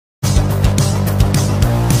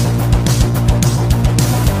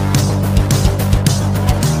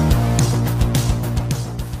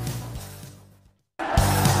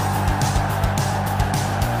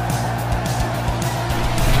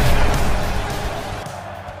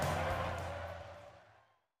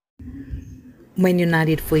Man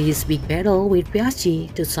United face big battle with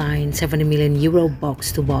PSG to sign €70 million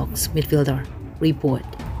box-to-box midfielder, report.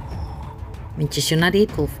 Manchester United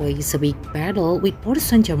could face a big battle with Paris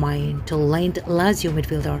Saint-Germain to land Lazio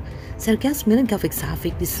midfielder Sergej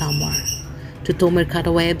Milinkovic-Savic this summer.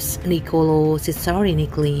 Tuttomercatoweb's Niccolo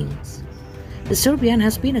Ceccarini claims. The Serbian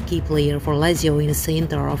has been a key player for Lazio in the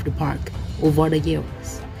center of the park over the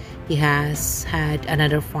years. He has had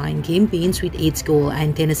another fine campaigns with 8 goals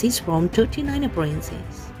and 10 assists from 39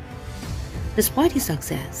 appearances. Despite his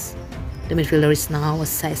success, the midfielder is now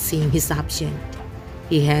assessing his options.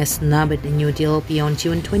 He has snubbed a new deal beyond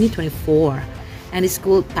June 2024, and this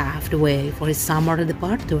could pave the way for his summer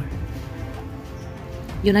departure.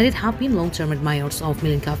 United have been long-term admirers of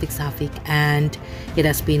Milinkovic-Savic, and it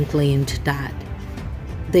has been claimed that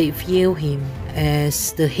they view him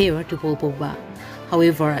as the heir to Paul Pogba.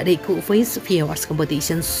 However, they could face fierce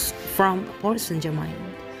competitions from Paris Saint-Germain.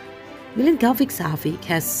 Milinkovic-Savic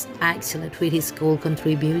has excelled with his goal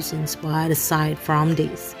contributions, but aside from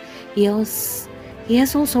this, he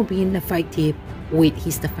has also been effective with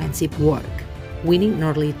his defensive work, winning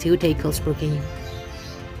nearly 2 tackles per game.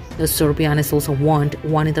 The Serbian has also won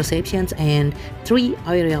 1 interception and 3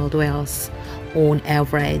 aerial duels on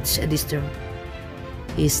average this term.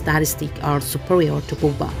 His statistics are superior to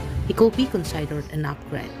Pogba. He could be considered an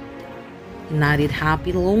upgrade. United have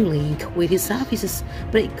been long linked with his services,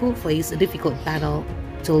 but it could face a difficult battle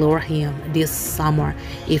to lure him this summer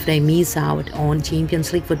if they miss out on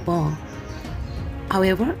Champions League football.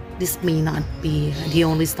 However, this may not be the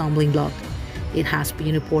only stumbling block. It has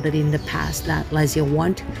been reported in the past that Lazio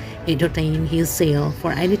won't entertain his sale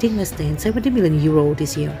for anything less than €70 million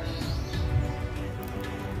this year.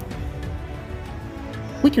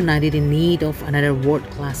 With United in need of another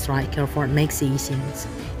world-class striker for next season,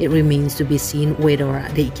 it remains to be seen whether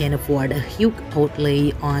they can afford a huge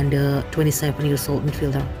outlay on the 27-year-old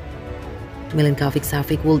midfielder.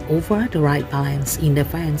 Milinkovic-Savic will offer the right balance in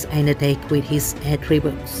defense and attack with his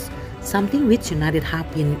attributes, something which United have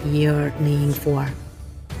been yearning for.